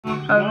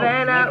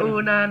Havana,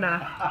 ooh, na, na.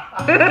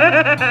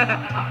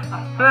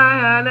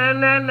 Na,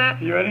 na, na.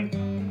 You ready?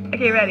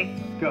 Okay, ready.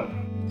 Go.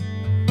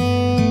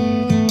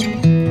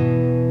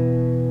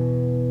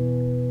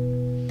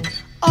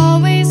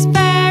 Always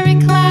very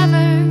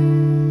clever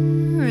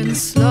and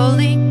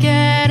slowly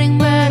getting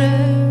better.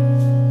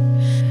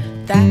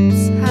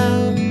 That's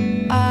how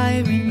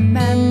I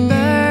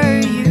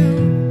remember you.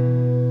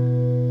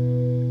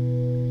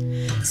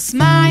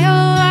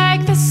 Smile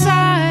like the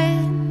sun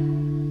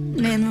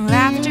and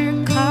laughter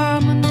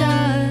come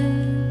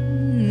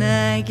undone.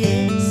 I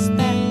guess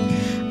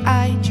that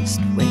I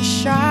just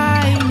wish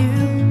I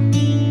knew.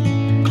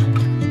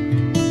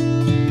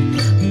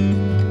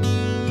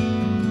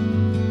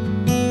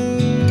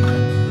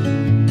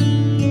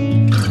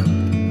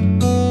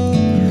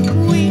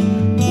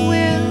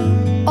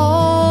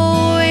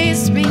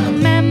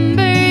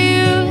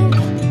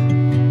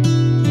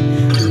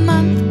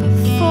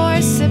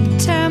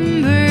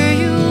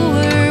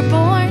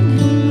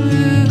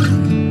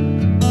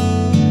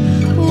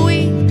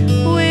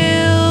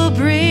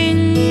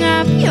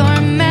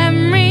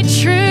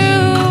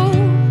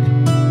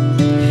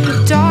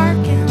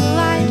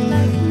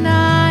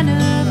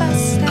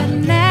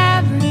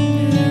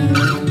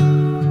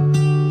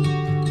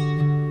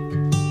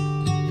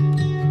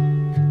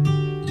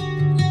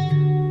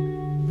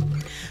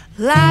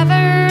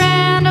 Laver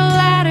and a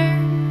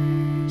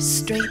ladder,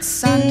 straight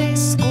Sunday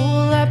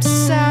school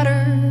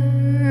upsetter.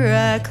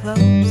 I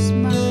close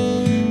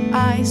my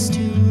eyes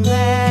to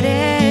let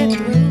it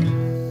through.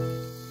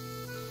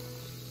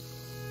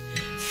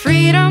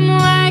 Freedom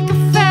like a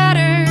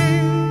fetter,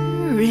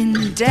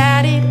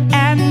 indebted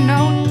and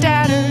no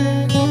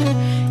debtor.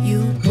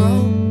 You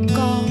broke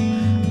all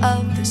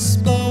of the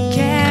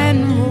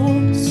spoken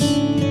rules.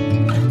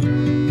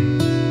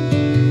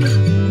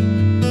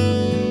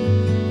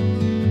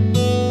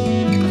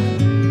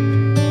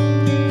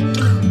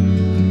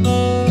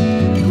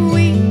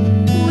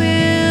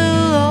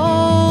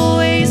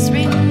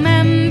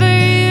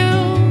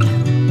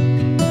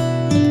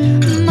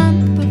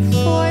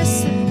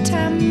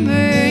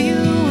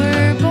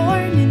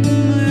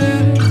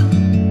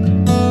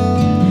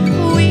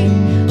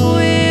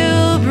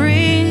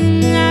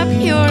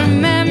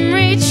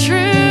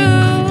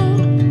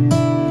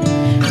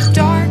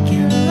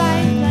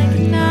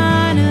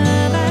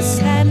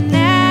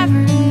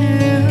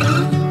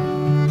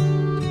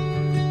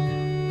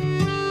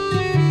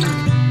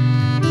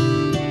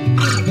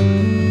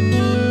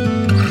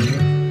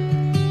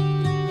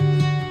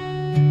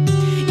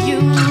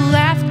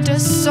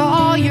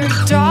 Saw your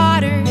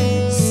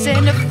daughters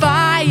in a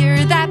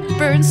fire that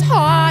burns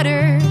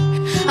harder.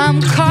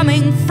 I'm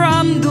coming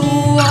from the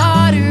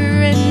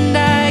water, and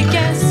I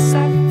guess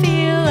I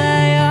feel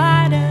I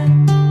oughta.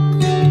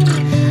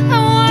 I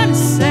wanna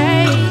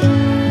say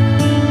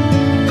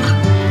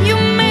you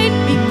made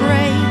me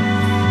brave.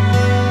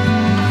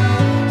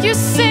 You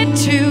said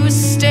to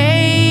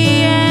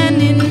stay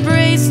and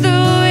embrace the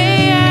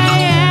way I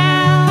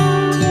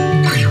am.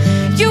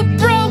 You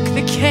broke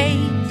the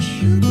cage.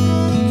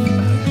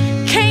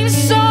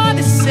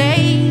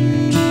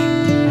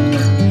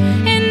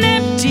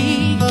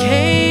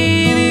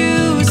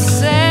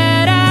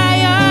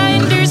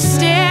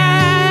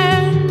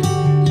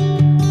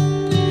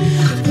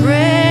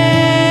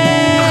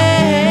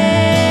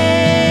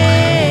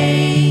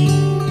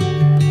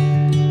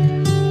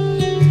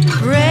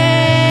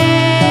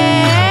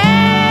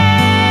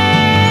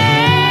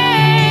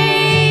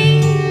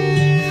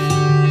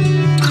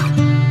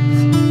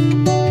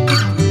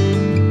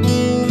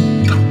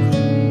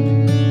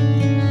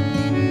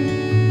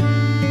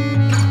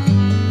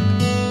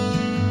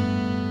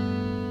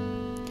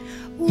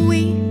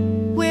 We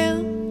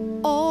will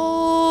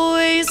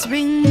always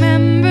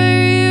remember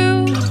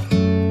you.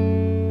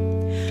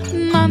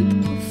 Month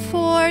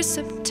before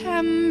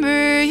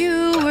September,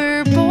 you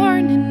were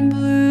born in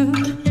blue.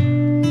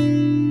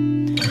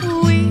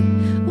 We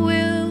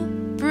will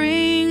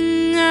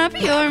bring up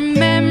your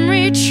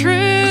memory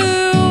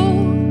true.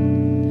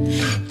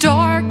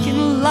 Dark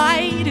and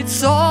light,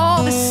 it's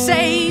all the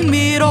same,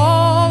 it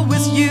all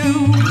was you.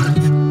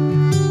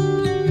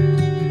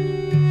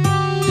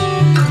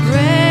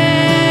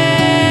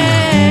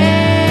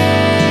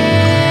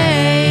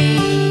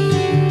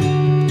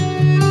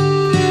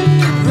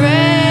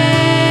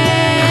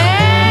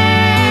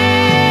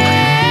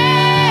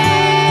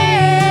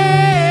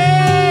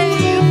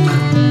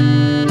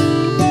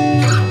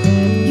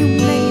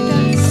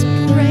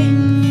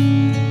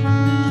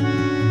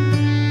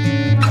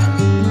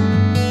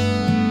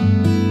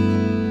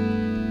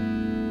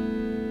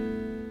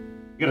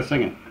 You gotta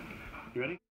sing it. You ready?